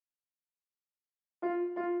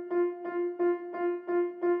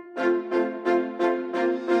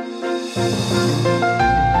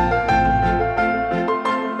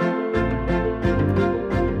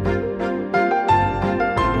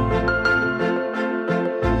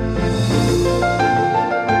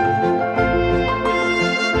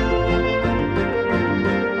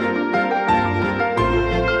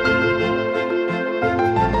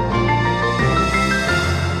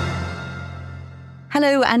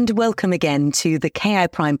Hello and welcome again to the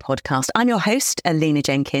KIPRIME Podcast. I'm your host, Alina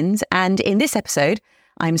Jenkins, and in this episode,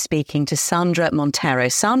 I'm speaking to Sandra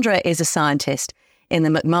Monteiro. Sandra is a scientist in the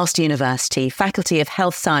McMaster University Faculty of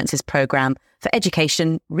Health Sciences Programme for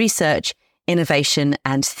Education, Research, Innovation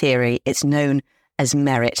and Theory. It's known as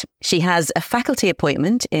Meridith. She has a faculty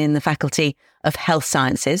appointment in the Faculty of Health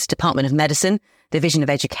Sciences, Department of Medicine, Division of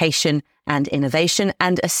Education and Innovation,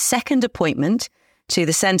 and a second appointment to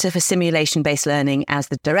the Centre for Simulation-Based Learning as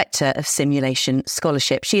the Director of Simulation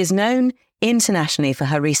Scholarship. She is known internationally for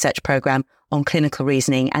her research programme on clinical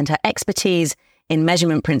reasoning and her expertise in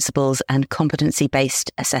measurement principles and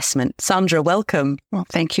competency-based assessment. Sandra, welcome. Well,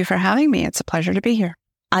 thank you for having me. It's a pleasure to be here.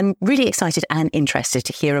 I'm really excited and interested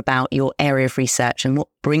to hear about your area of research and what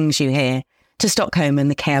brings you here to Stockholm and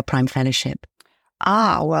the KIPRIME Fellowship.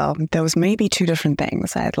 Well, those may be two different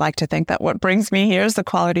things. I'd like to think that what brings me here is the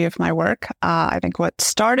quality of my work. I think what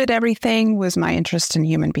started everything was my interest in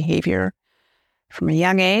human behavior from a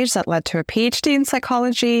young age that led to a PhD in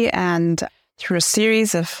psychology. And through a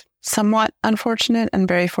series of somewhat unfortunate and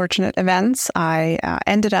very fortunate events, I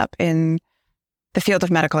ended up in the field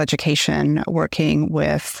of medical education, working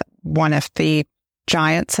with one of the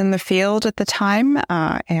giants in the field at the time.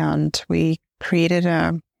 And we created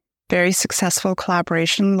a very successful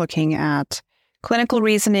collaboration looking at clinical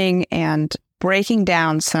reasoning and breaking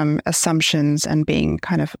down some assumptions and being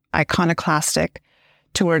kind of iconoclastic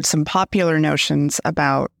towards some popular notions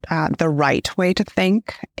about the right way to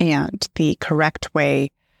think and the correct way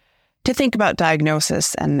to think about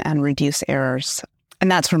diagnosis and reduce errors. And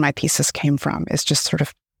that's where my thesis came from, is just sort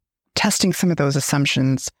of testing some of those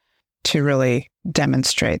assumptions to really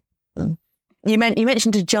demonstrate. You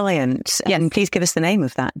mentioned a giant. Yes. And please give us the name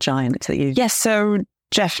of that giant that you... Yes, so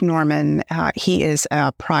Geoff Norman, he is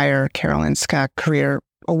a prior Karolinska Career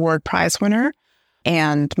Award Prize winner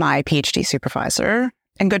and my PhD supervisor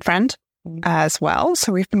and good friend as well.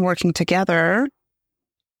 So we've been working together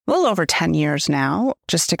a little over 10 years now,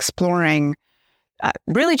 just exploring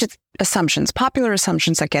really just assumptions, popular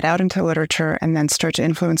assumptions that get out into literature and then start to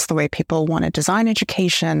influence the way people want to design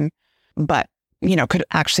education, but, could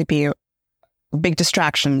actually be big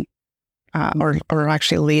distraction or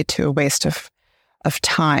actually lead to a waste of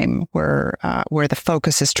time where the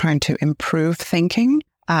focus is trying to improve thinking,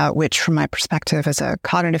 which from my perspective as a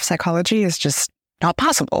cognitive psychology is just not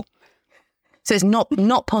possible. So it's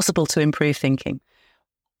not possible to improve thinking.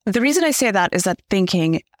 The reason I say that is that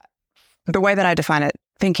thinking, the way that I define it,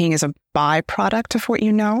 thinking is a byproduct of what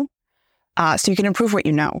you know. So you can improve what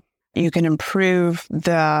you know. You can improve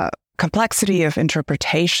the complexity of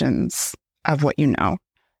interpretations of what you know.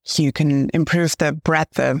 You can improve the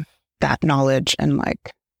breadth of that knowledge and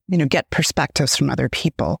get perspectives from other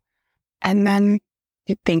people. And then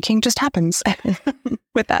thinking just happens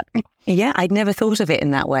with that. Yeah, I'd never thought of it in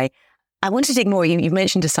that way. I want to dig more. You've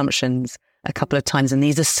mentioned assumptions a couple of times and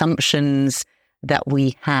these assumptions that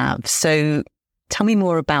we have. So tell me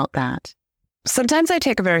more about that. Sometimes I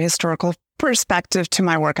take a very historical perspective to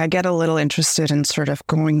my work. I get a little interested in sort of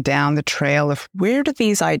going down the trail of where do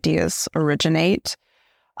these ideas originate?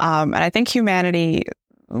 And I think humanity,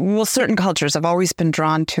 certain cultures have always been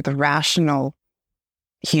drawn to the rational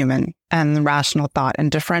human and the rational thought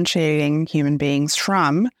and differentiating human beings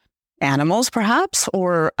from animals, perhaps,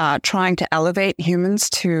 or trying to elevate humans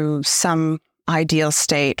to some ideal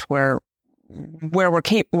state where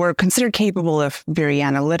we're considered capable of very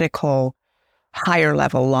analytical, higher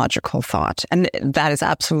level logical thought. And that is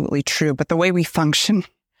absolutely true. But the way we function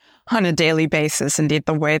on a daily basis, indeed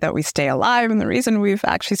the way that we stay alive and the reason we've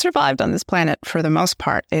actually survived on this planet for the most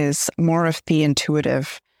part is more of the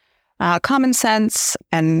intuitive common sense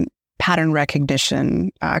and pattern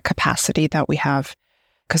recognition capacity that we have,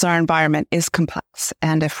 because our environment is complex.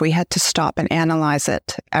 And if we had to stop and analyze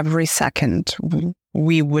it every second,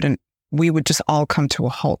 we would just all come to a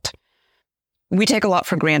halt. We take a lot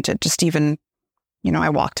for granted. Just even, I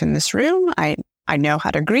walked in this room, I know how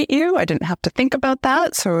to greet you. I didn't have to think about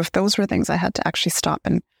that. So if those were things I had to actually stop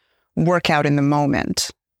and work out in the moment,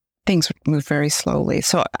 things would move very slowly.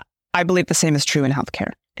 So I believe the same is true in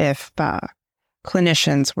healthcare. If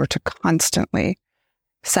clinicians were to constantly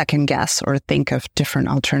second guess or think of different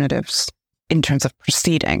alternatives in terms of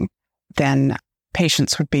proceeding, then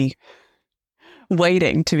patients would be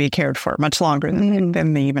waiting to be cared for much longer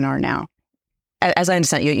than they even are now. As I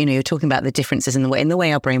understand, you're talking about the differences in the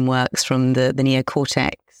way our brain works, from the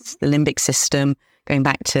neocortex, the limbic system, going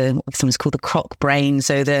back to what sometimes called the croc brain,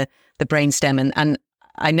 so the brainstem. And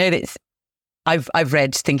I know that I've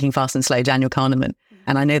read Thinking Fast and Slow, Daniel Kahneman,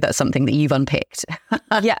 and I know that's something that you've unpicked.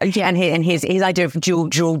 Yeah. And his idea of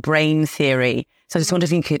dual brain theory. So I just wonder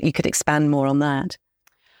if you could expand more on that.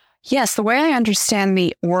 Yes, the way I understand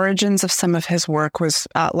the origins of some of his work was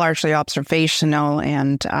largely observational,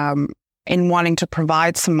 and in wanting to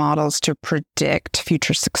provide some models to predict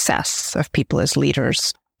future success of people as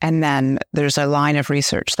leaders. And then there's a line of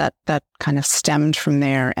research that kind of stemmed from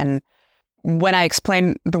there. And when I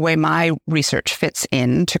explain the way my research fits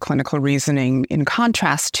into clinical reasoning, in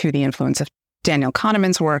contrast to the influence of Daniel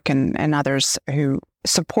Kahneman's work and others who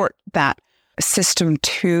support that System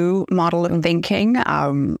 2 model of thinking,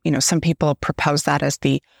 some people propose that as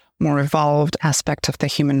the more evolved aspect of the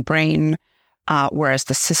human brain, whereas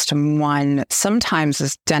the System 1 sometimes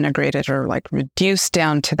is denigrated or like reduced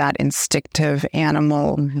down to that instinctive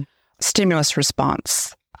animal stimulus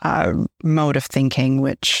response mode of thinking,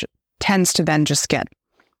 which tends to then just get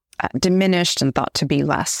diminished and thought to be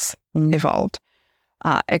less evolved.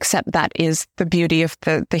 Except that is the beauty of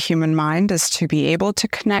the human mind, is to be able to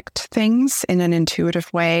connect things in an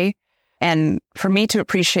intuitive way. And for me to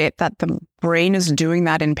appreciate that the brain is doing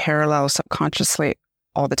that in parallel subconsciously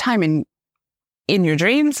all the time in your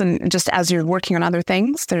dreams, and just as you're working on other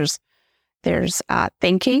things, there's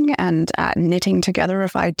thinking and knitting together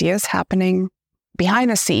of ideas happening behind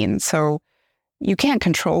the scenes. So you can't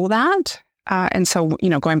control that. And so,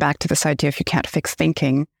 going back to this idea, if you can't fix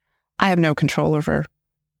thinking, I have no control over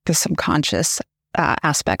the subconscious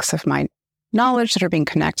aspects of my knowledge that are being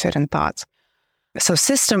connected and thoughts. So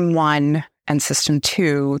System 1 and System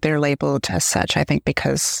 2, they're labeled as such, I think,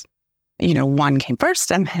 because, 1 came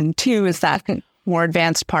first and then 2 is that more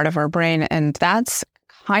advanced part of our brain. And that's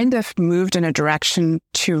kind of moved in a direction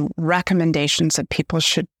to recommendations that people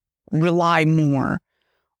should rely more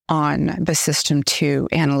on the System 2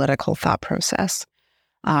 analytical thought process.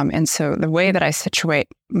 And so the way that I situate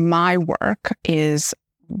my work is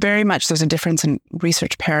very much there's a difference in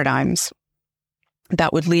research paradigms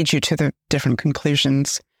that would lead you to the different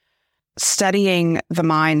conclusions. Studying the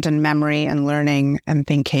mind and memory and learning and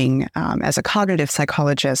thinking as a cognitive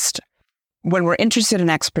psychologist, when we're interested in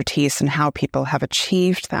expertise and how people have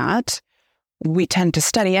achieved that, we tend to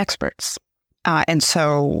study experts. And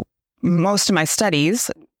so most of my studies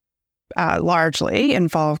largely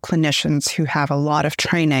involve clinicians who have a lot of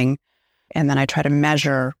training, and then I try to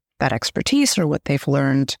measure that expertise or what they've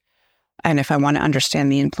learned. And if I want to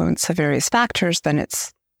understand the influence of various factors, then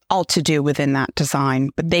it's all to do within that design.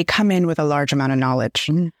 But they come in with a large amount of knowledge.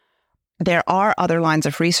 There are other lines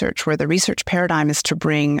of research where the research paradigm is to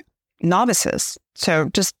bring novices. So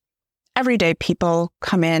just everyday people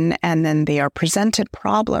come in and then they are presented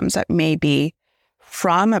problems that may be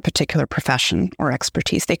from a particular profession or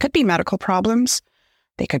expertise. They could be medical problems,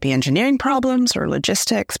 they could be engineering problems or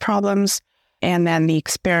logistics problems. And then the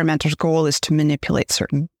experimenter's goal is to manipulate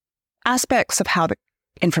certain aspects of how the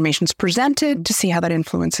information is presented to see how that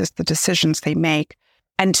influences the decisions they make.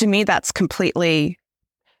 And to me, that's completely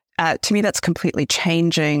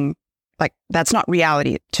changing. Like, that's not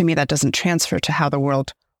reality. To me, that doesn't transfer to how the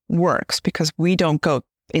world works, because we don't go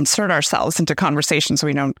insert ourselves into conversations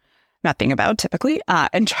we know nothing about typically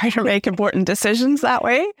and try to make important decisions that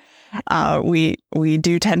way. We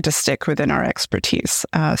do tend to stick within our expertise.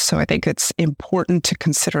 So I think it's important to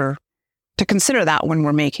consider that when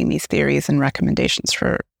we're making these theories and recommendations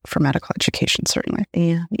for medical education, certainly.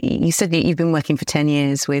 Yeah. You said that you've been working for 10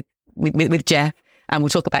 years with Geoff, and we'll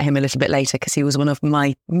talk about him a little bit later because he was one of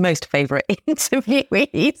my most favourite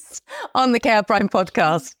interviewees on the KIPRIME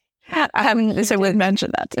podcast. So we'll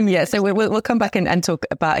mention that. Yeah, so we'll come back and talk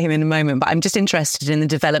about him in a moment. But I'm just interested in the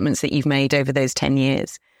developments that you've made over those 10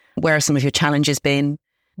 years. Where have some of your challenges been?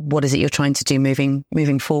 What is it you're trying to do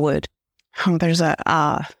moving forward? Oh, there's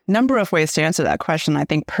a number of ways to answer that question. I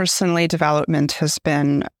think personally, development has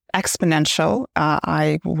been exponential.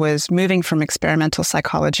 I was moving from experimental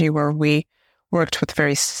psychology, where we worked with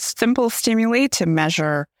very simple stimuli to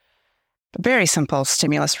measure very simple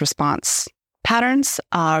stimulus response patterns,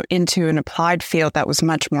 into an applied field that was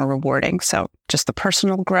much more rewarding. So just the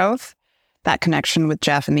personal growth, that connection with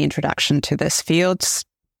Geoff and the introduction to this field's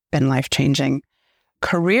been life-changing.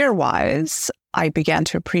 Career-wise, I began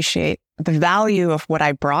to appreciate the value of what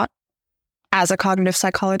I brought as a cognitive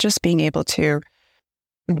psychologist, being able to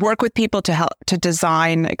work with people to help to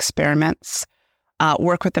design experiments,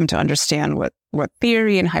 work with them to understand what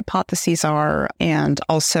theory and hypotheses are, and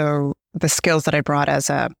also the skills that I brought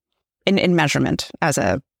in measurement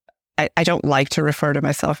I don't like to refer to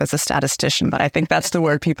myself as a statistician, but I think that's the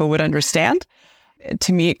word people would understand.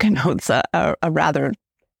 To me, it connotes a rather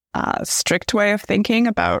strict way of thinking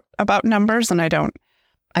about numbers, and I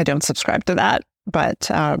don't subscribe to that. But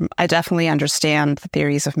I definitely understand the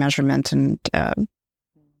theories of measurement and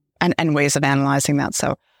ways of analyzing that.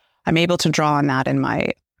 So I'm able to draw on that in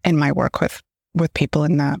my work with people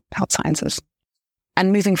in the health sciences.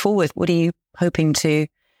 And moving forward, what are you hoping to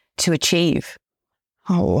achieve?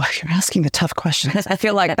 Oh, you're asking the tough questions. I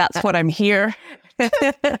feel like that's what I'm here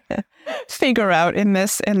to figure out in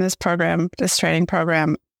this program, this training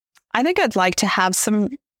program. I think I'd like to have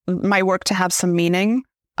my work to have some meaning.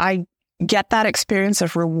 I get that experience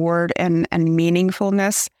of reward and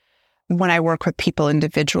meaningfulness when I work with people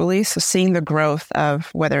individually. So seeing the growth of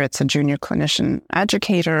whether it's a junior clinician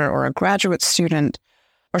educator or a graduate student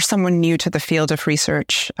or someone new to the field of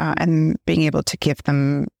research and being able to give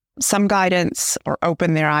them some guidance or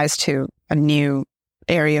open their eyes to a new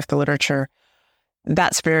area of the literature,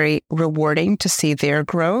 that's very rewarding to see their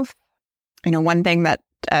growth. One thing that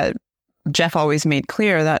Geoff always made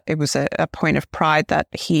clear, that it was a point of pride that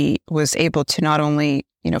he was able to not only,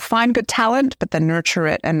 find good talent, but then nurture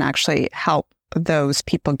it and actually help those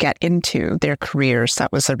people get into their careers.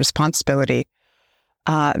 That was a responsibility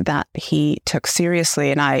that he took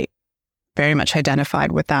seriously. And I very much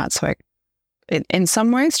identified with that. So I, in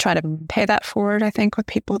some ways, try to pay that forward, I think, with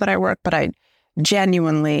people that I work, but I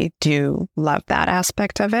genuinely do love that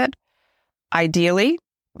aspect of it. Ideally,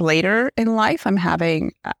 later in life,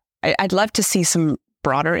 I'd love to see some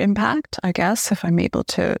broader impact, I guess, if I'm able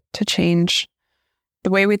to change the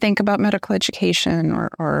way we think about medical education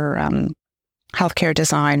or healthcare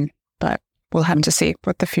design, but we'll have to see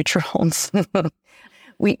what the future holds.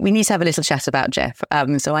 We need to have a little chat about Geoff.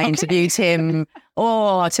 So I interviewed him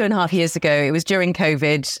 2.5 years ago. It was during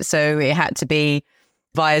COVID, so it had to be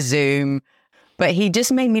via Zoom. But he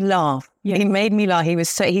just made me laugh. Yeah. He made me laugh. He was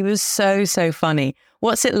so funny.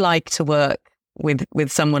 What's it like to work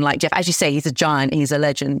with someone like Geoff? As you say, he's a giant. He's a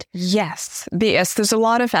legend. Yes. There's a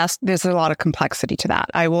lot of complexity to that.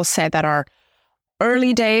 I will say that our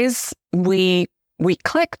early days, we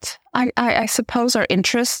clicked. I suppose our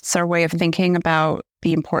interests, our way of thinking about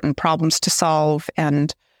the important problems to solve.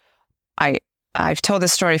 And I've told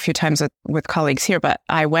this story a few times with colleagues here, but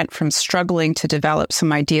I went from struggling to develop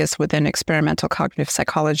some ideas within experimental cognitive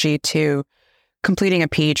psychology to completing a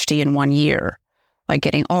PhD in 1 year, like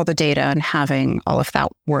getting all the data and having all of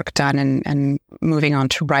that work done and moving on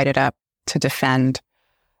to write it up to defend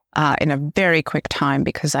in a very quick time,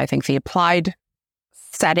 because I think the applied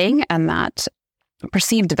setting and that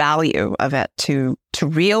perceived value of it to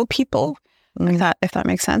real people, if that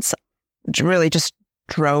makes sense, really just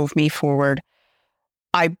drove me forward.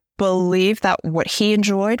 I believe that what he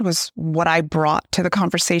enjoyed was what I brought to the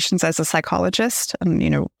conversations as a psychologist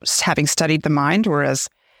and, having studied the mind, whereas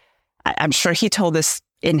I'm sure he told this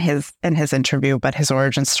in his interview, but his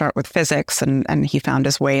origins start with physics and he found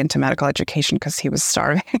his way into medical education because he was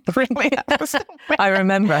starving. Really? I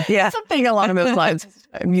remember. Yeah. Something along those lines.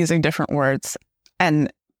 I'm using different words.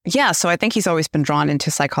 And yeah, so I think he's always been drawn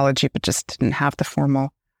into psychology, but just didn't have the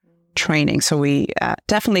formal training. So we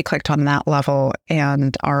definitely clicked on that level,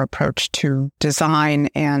 and our approach to design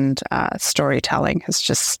and storytelling has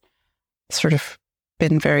just sort of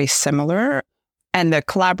been very similar. And the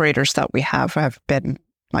collaborators that we have been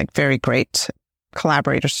like very great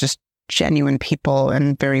collaborators, just genuine people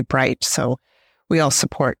and very bright. So we all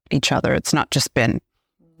support each other. It's not just been,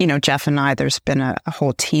 Geoff and I, there's been a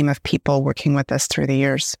whole team of people working with us through the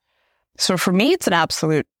years. So for me, it's an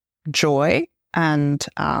absolute joy. And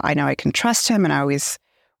I know I can trust him, and I always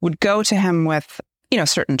would go to him with,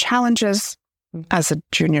 certain challenges as a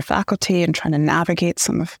junior faculty and trying to navigate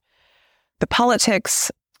some of the politics.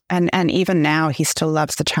 And even now, he still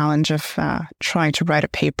loves the challenge of trying to write a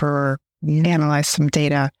paper or analyze some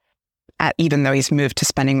data, even though he's moved to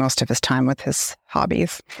spending most of his time with his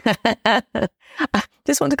hobbies. I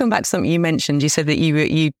just want to come back to something you mentioned. You said that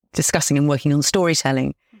you discussing and working on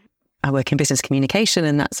storytelling. I work in business communication,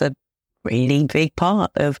 and that's a really big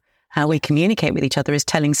part of how we communicate with each other is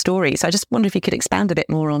telling stories. I just wonder if you could expand a bit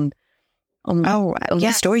more on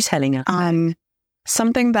yes. Storytelling.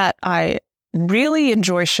 Something that I really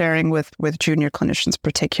enjoy sharing with junior clinicians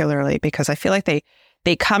particularly, because I feel like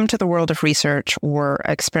they come to the world of research or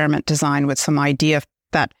experiment design with some idea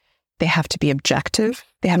that they have to be objective.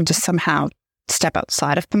 They have to somehow step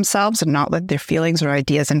outside of themselves and not let their feelings or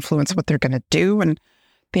ideas influence what they're going to do. And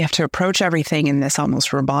they have to approach everything in this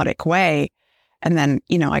almost robotic way. And then,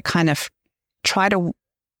 I kind of try to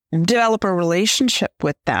develop a relationship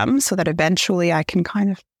with them so that eventually I can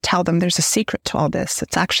kind of tell them there's a secret to all this.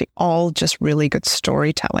 It's actually all just really good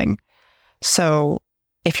storytelling. So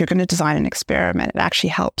if you're going to design an experiment, it actually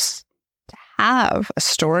helps to have a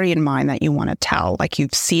story in mind that you want to tell. Like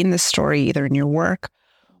you've seen this story either in your work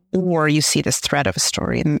or you see this thread of a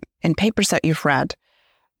story in papers that you've read.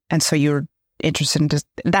 And so you're interested in,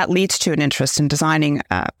 that leads to an interest in designing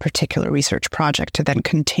a particular research project to then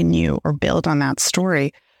continue or build on that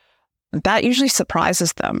story. That usually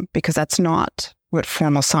surprises them because that's not what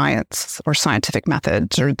formal science or scientific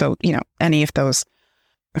methods or any of those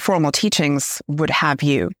formal teachings would have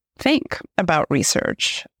you think about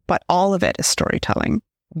research. But all of it is storytelling,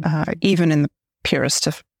 even in the purest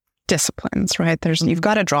of disciplines, right? You've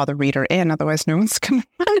got to draw the reader in, otherwise no one's going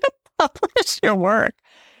to publish your work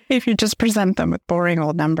if you just present them with boring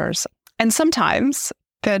old numbers. And sometimes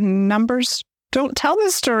the numbers don't tell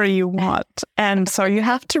the story you want. And so you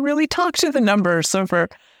have to really talk to the numbers over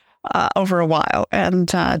a while and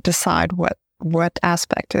decide what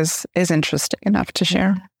aspect is interesting enough to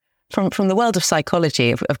share. From the world of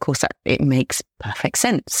psychology, of course, it makes perfect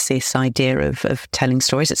sense, this idea of telling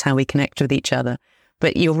stories. It's how we connect with each other.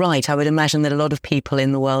 But you're right. I would imagine that a lot of people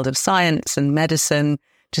in the world of science and medicine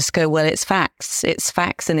just go, well, it's facts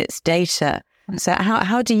and it's data. So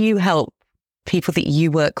how do you help people that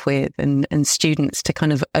you work with and students to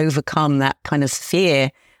kind of overcome that kind of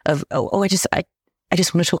fear of, I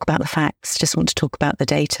just want to talk about the facts, just want to talk about the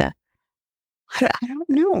data? I don't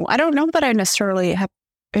know. I don't know that I necessarily have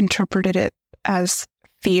interpreted it as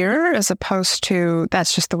fear as opposed to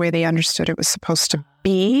that's just the way they understood it was supposed to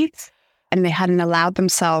be. And they hadn't allowed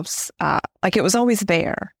themselves, like it was always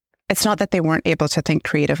there. It's not that they weren't able to think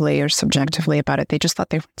creatively or subjectively about it. They just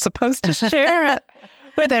thought they weren't supposed to share it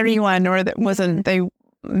with anyone, or that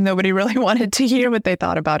nobody really wanted to hear what they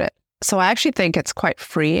thought about it. So I actually think it's quite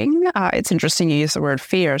freeing. It's interesting you use the word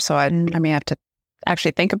fear. So I may have to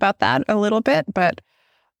actually think about that a little bit, but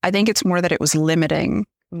I think it's more that it was limiting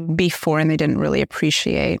before and they didn't really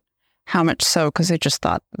appreciate how much so because they just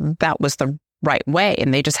thought that was the right way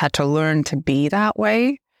and they just had to learn to be that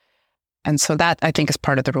way. And so that I think is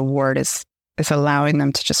part of the reward is allowing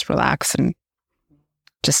them to just relax and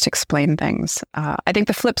just explain things. I think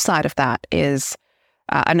the flip side of that is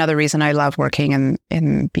another reason I love working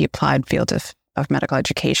in the applied field of medical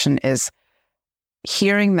education is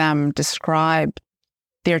hearing them describe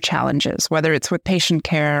their challenges, whether it's with patient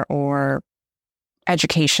care or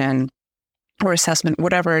education or assessment,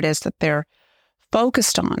 whatever it is that they're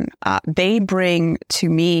focused on. They bring to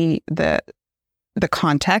me the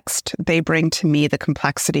context. They bring to me the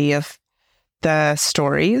complexity of the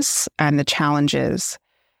stories and the challenges.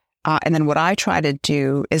 And then what I try to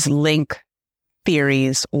do is link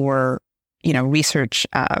theories or, research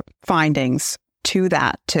findings to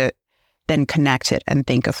that to then connect it and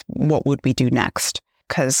think of what would we do next.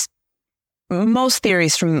 Because most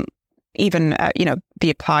theories from even, the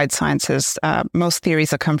applied sciences, most theories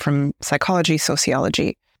that come from psychology,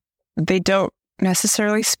 sociology, they don't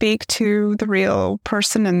necessarily speak to the real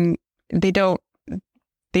person and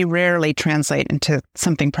they rarely translate into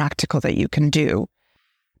something practical that you can do.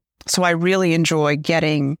 So I really enjoy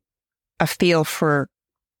getting a feel for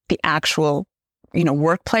the actual,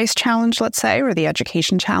 workplace challenge, let's say, or the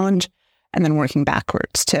education challenge, and then working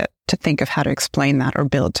backwards to think of how to explain that or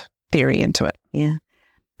build theory into it. Yeah.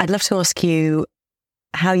 I'd love to ask you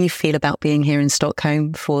how you feel about being here in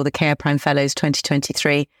Stockholm for the KIPRIME Fellows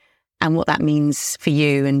 2023 and what that means for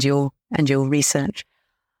you and your research.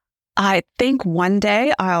 I think one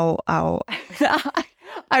day I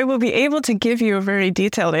will be able to give you a very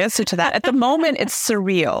detailed answer to that. At the moment, it's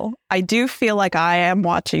surreal. I do feel like I am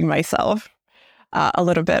watching myself a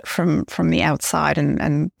little bit from the outside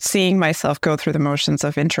and seeing myself go through the motions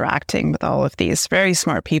of interacting with all of these very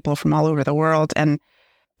smart people from all over the world. And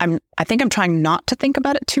I think I'm trying not to think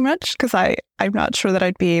about it too much because I'm not sure that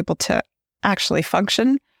I'd be able to actually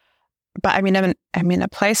function. But I'm in a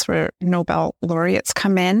place where Nobel laureates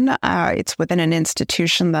come in. It's within an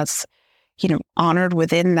institution that's, honored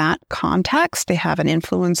within that context. They have an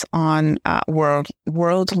influence on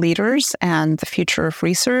world leaders and the future of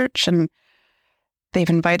research. And they've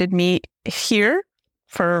invited me here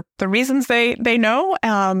for the reasons they know.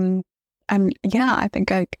 And yeah, I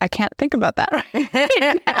think I can't think about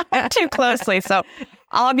that too closely. So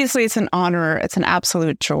obviously it's an honor. It's an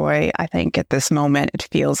absolute joy. I think at this moment, it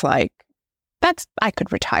feels like I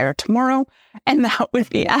could retire tomorrow. And that would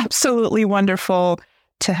be absolutely wonderful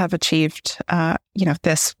to have achieved,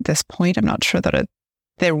 this point. I'm not sure that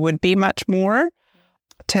there would be much more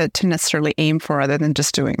to necessarily aim for other than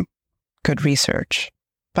just doing good research.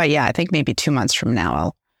 But yeah, I think maybe 2 months from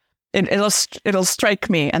now, it'll strike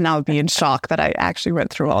me and I'll be in shock that I actually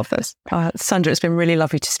went through all of this. Sandra, it's been really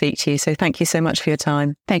lovely to speak to you. So thank you so much for your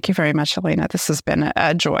time. Thank you very much, Alina. This has been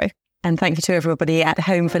a joy. And thank you to everybody at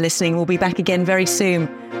home for listening. We'll be back again very soon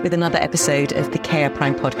with another episode of the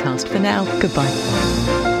KIPRIME Podcast. For now,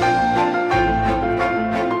 goodbye.